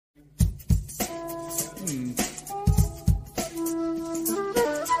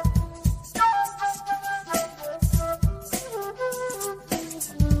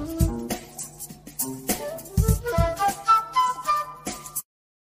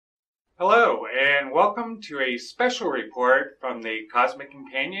and welcome to a special report from the Cosmic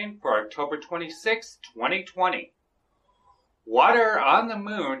Companion for October 26, 2020. Water on the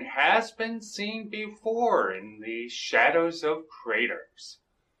moon has been seen before in the shadows of craters.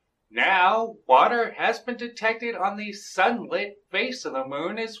 Now, water has been detected on the sunlit face of the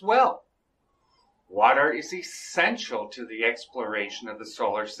moon as well. Water is essential to the exploration of the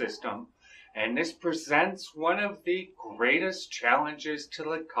solar system, and this presents one of the greatest challenges to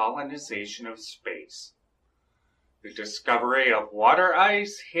the colonization of space. The discovery of water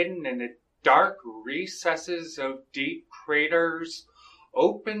ice hidden in the dark recesses of deep craters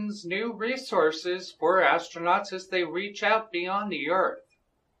opens new resources for astronauts as they reach out beyond the Earth.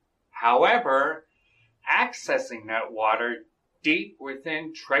 However, accessing that water deep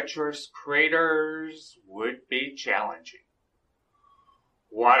within treacherous craters would be challenging.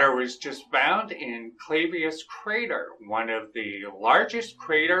 Water was just found in Clavius Crater, one of the largest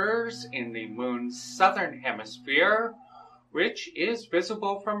craters in the moon's southern hemisphere, which is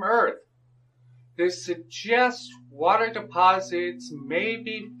visible from Earth. This suggests water deposits may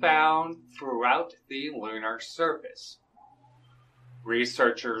be found throughout the lunar surface.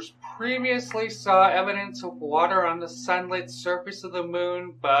 Researchers previously saw evidence of water on the sunlit surface of the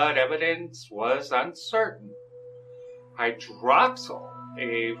moon, but evidence was uncertain. Hydroxyl,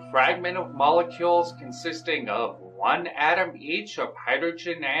 a fragment of molecules consisting of one atom each of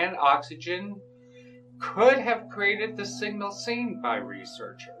hydrogen and oxygen, could have created the signal seen by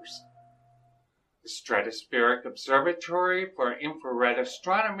researchers. The Stratospheric Observatory for Infrared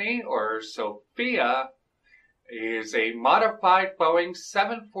Astronomy, or SOFIA, is a modified Boeing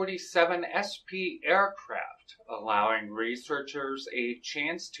 747 SP aircraft, allowing researchers a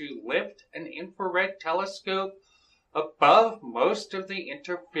chance to lift an infrared telescope above most of the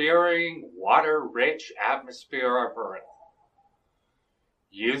interfering water-rich atmosphere of Earth.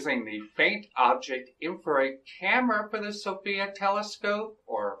 Using the Faint Object Infrared Camera for the SOFIA telescope,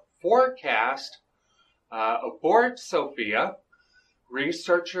 or FORCAST, aboard SOFIA,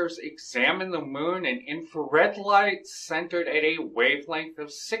 researchers examined the moon in infrared light centered at a wavelength of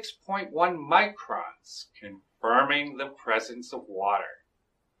 6.1 microns, confirming the presence of water.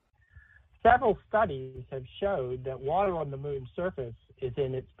 Several studies have showed that water on the moon's surface is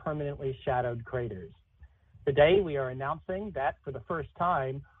in its permanently shadowed craters. Today, we are announcing that for the first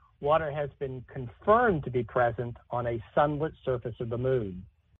time, water has been confirmed to be present on a sunlit surface of the moon.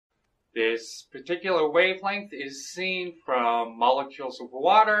 This particular wavelength is seen from molecules of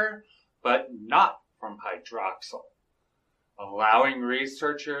water, but not from hydroxyl, allowing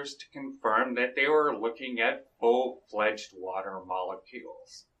researchers to confirm that they were looking at full-fledged water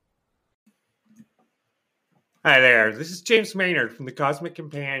molecules. Hi there, this is James Maynard from the Cosmic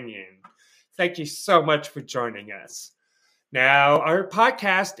Companion. Thank you so much for joining us. Now, our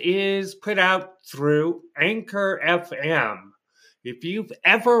podcast is put out through Anchor FM. If you've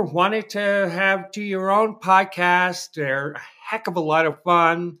ever wanted to do your own podcast, they're a heck of a lot of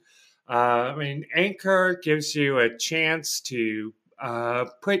fun. Anchor gives you a chance to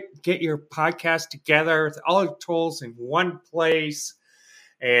get your podcast together with all the tools in one place.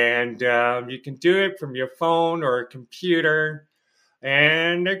 And you can do it from your phone or a computer.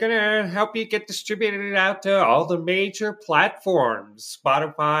 And they're going to help you get distributed out to all the major platforms.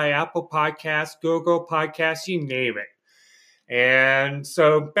 Spotify, Apple Podcasts, Google Podcasts, you name it. And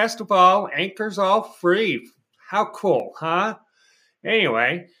so, best of all, Anchor's all free. How cool, huh?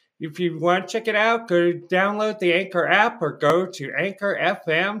 Anyway, if you want to check it out, go download the Anchor app or go to Anchor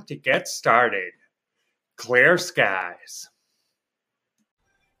FM to get started. Clear skies.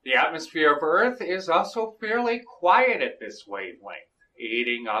 The atmosphere of Earth is also fairly quiet at this wavelength,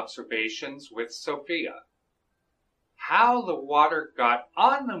 aiding observations with SOFIA. How the water got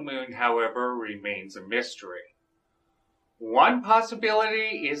on the moon, however, remains a mystery. One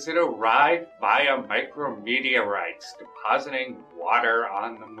possibility is it arrived via micrometeorites depositing water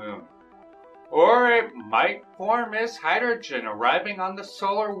on the moon. Or it might form as hydrogen arriving on the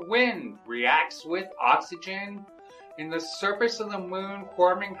solar wind reacts with oxygen in the surface of the moon,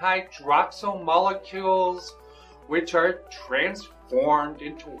 forming hydroxyl molecules which are transformed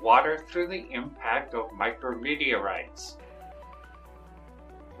into water through the impact of micrometeorites.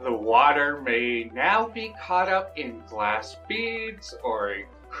 The water may now be caught up in glass beads, or it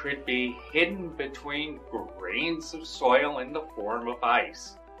could be hidden between grains of soil in the form of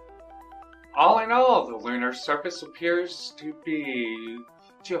ice. All in all, the lunar surface appears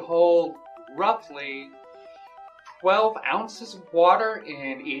to hold roughly 12 ounces of water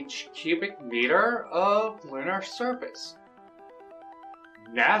in each cubic meter of lunar surface.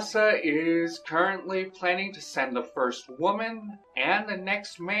 NASA is currently planning to send the first woman and the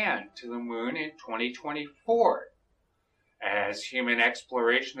next man to the moon in 2024. As human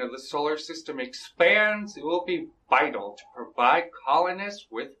exploration of the solar system expands, it will be vital to provide colonists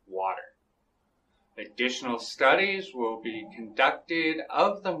with water. Additional studies will be conducted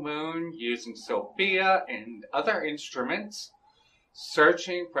of the moon using SOFIA and other instruments,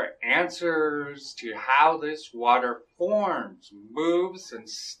 searching for answers to how this water forms, moves, and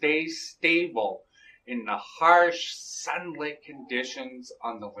stays stable in the harsh sunlit conditions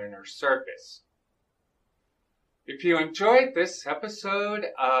on the lunar surface. If you enjoyed this episode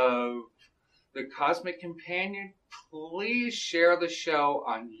of The Cosmic Companion, please share the show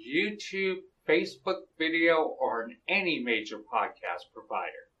on YouTube, Facebook video, or on any major podcast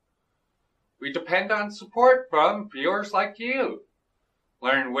provider. We depend on support from viewers like you.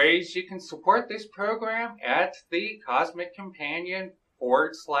 Learn ways you can support this program at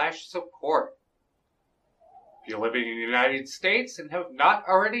thecosmiccompanion.com/support. If you live in the United States and have not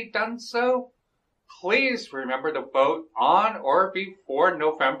already done so, please remember to vote on or before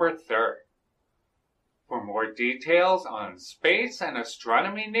November 3rd. For more details on space and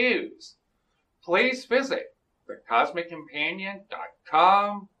astronomy news, please visit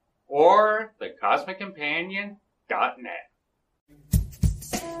thecosmiccompanion.com or thecosmiccompanion.net.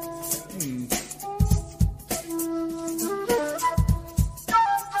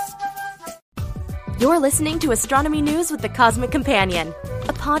 You're listening to Astronomy News with the Cosmic Companion,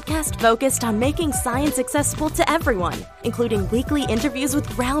 a podcast focused on making science accessible to everyone, including weekly interviews with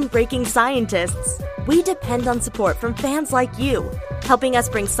groundbreaking scientists. We depend on support from fans like you, helping us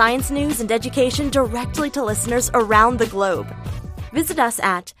bring science news and education directly to listeners around the globe. Visit us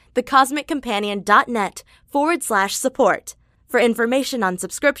at thecosmiccompanion.net/support for information on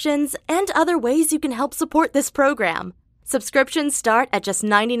subscriptions and other ways you can help support this program. Subscriptions start at just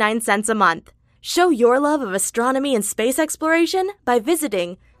 99 cents a month. Show your love of astronomy and space exploration by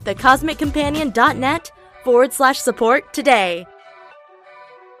visiting thecosmiccompanion.net/support today.